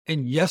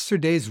In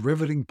yesterday's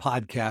riveting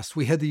podcast,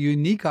 we had the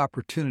unique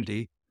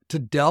opportunity to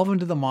delve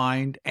into the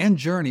mind and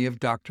journey of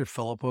Dr.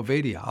 Philip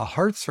Ovadia, a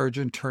heart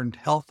surgeon turned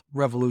health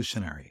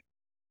revolutionary.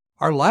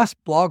 Our last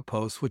blog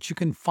post, which you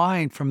can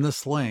find from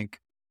this link,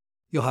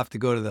 you'll have to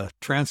go to the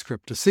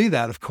transcript to see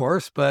that, of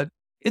course, but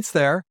it's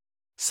there,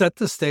 set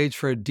the stage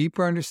for a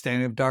deeper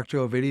understanding of Dr.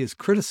 Ovadia's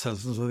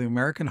criticisms of the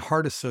American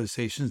Heart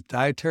Association's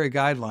dietary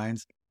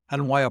guidelines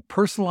and why a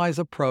personalized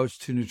approach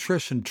to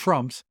nutrition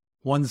trumps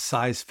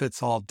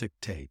one-size-fits-all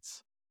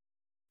dictates.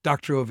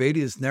 Dr.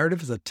 Ovadia's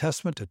narrative is a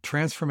testament to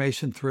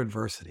transformation through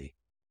adversity.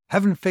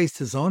 Having faced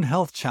his own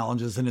health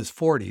challenges in his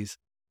 40s,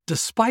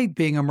 despite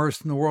being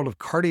immersed in the world of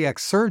cardiac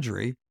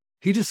surgery,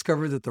 he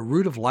discovered that the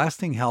root of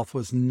lasting health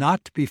was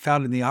not to be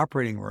found in the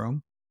operating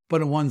room,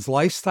 but in one's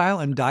lifestyle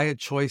and diet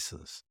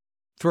choices.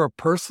 Through a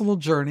personal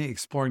journey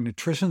exploring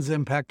nutrition's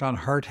impact on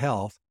heart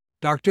health,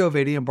 Dr.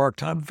 Ovadia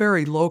embarked on a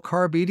very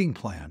low-carb eating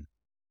plan.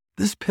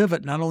 This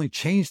pivot not only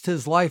changed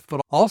his life,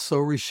 but also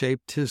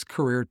reshaped his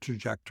career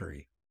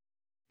trajectory.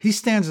 He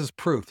stands as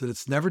proof that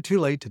it's never too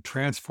late to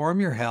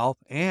transform your health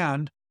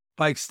and,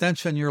 by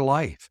extension, your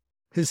life.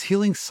 His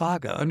healing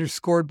saga,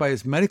 underscored by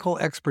his medical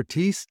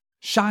expertise,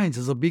 shines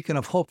as a beacon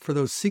of hope for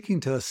those seeking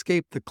to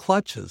escape the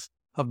clutches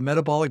of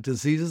metabolic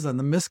diseases and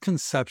the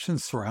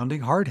misconceptions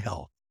surrounding heart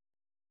health.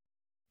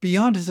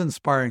 Beyond his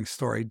inspiring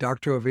story,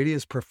 Dr.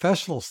 Ovadia's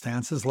professional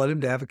stance has led him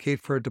to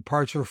advocate for a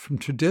departure from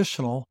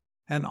traditional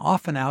and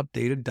often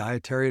outdated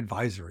dietary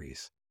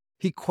advisories.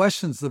 He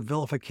questions the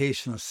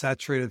vilification of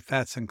saturated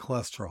fats and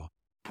cholesterol,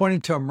 pointing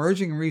to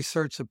emerging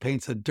research that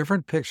paints a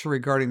different picture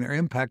regarding their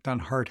impact on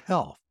heart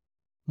health.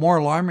 More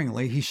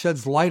alarmingly, he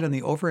sheds light on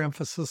the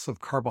overemphasis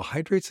of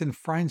carbohydrates and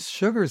refined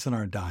sugars in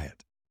our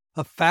diet,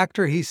 a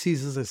factor he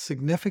sees as a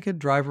significant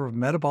driver of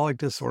metabolic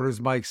disorders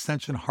and by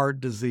extension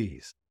heart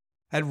disease.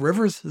 At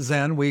Rivers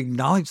Zen, we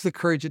acknowledge the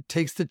courage it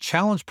takes to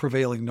challenge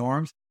prevailing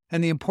norms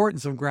and the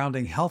importance of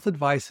grounding health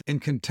advice in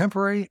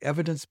contemporary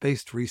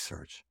evidence-based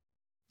research.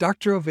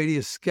 Dr.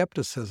 Ovadia's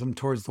skepticism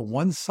towards the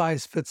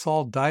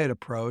one-size-fits-all diet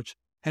approach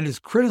and his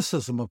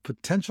criticism of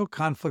potential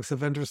conflicts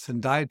of interest in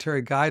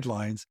dietary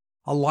guidelines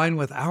align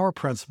with our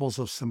principles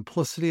of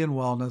simplicity and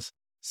wellness,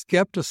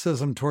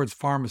 skepticism towards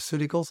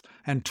pharmaceuticals,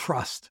 and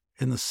trust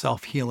in the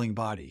self-healing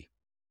body.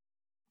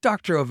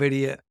 Dr.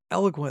 Ovadia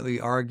eloquently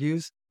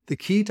argues the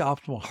key to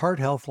optimal heart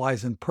health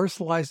lies in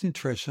personalized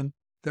nutrition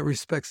that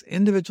respects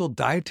individual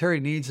dietary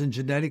needs and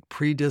genetic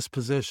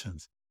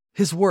predispositions.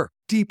 His work,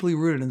 deeply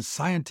rooted in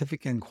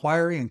scientific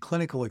inquiry and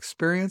clinical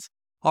experience,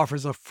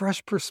 offers a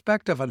fresh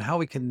perspective on how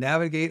we can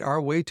navigate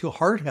our way to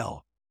heart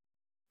health.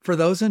 For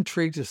those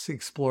intrigued to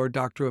explore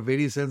Dr.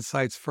 Ovadia's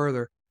insights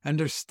further and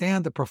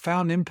understand the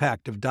profound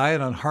impact of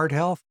diet on heart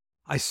health,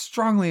 I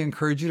strongly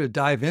encourage you to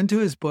dive into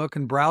his book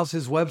and browse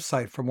his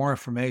website for more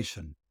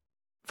information.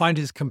 Find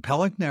his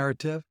compelling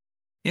narrative,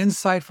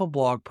 insightful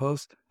blog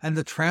posts, and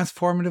the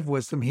transformative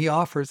wisdom he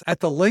offers at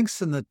the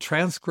links in the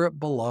transcript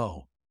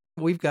below.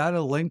 We've got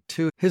a link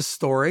to his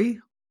story,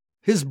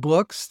 his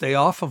book, Stay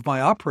Off of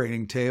My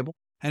Operating Table,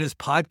 and his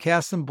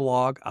podcast and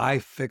blog, I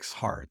Fix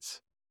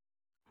Hearts.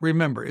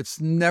 Remember,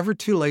 it's never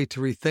too late to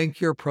rethink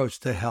your approach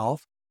to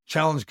health,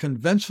 challenge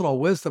conventional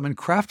wisdom, and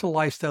craft a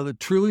lifestyle that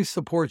truly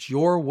supports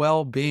your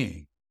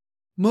well-being.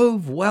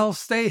 Move well,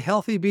 stay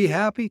healthy, be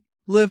happy,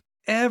 live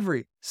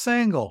every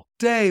single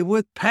day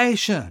with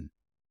passion.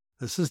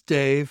 This is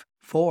Dave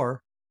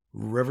for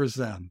Rivers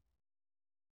Zen.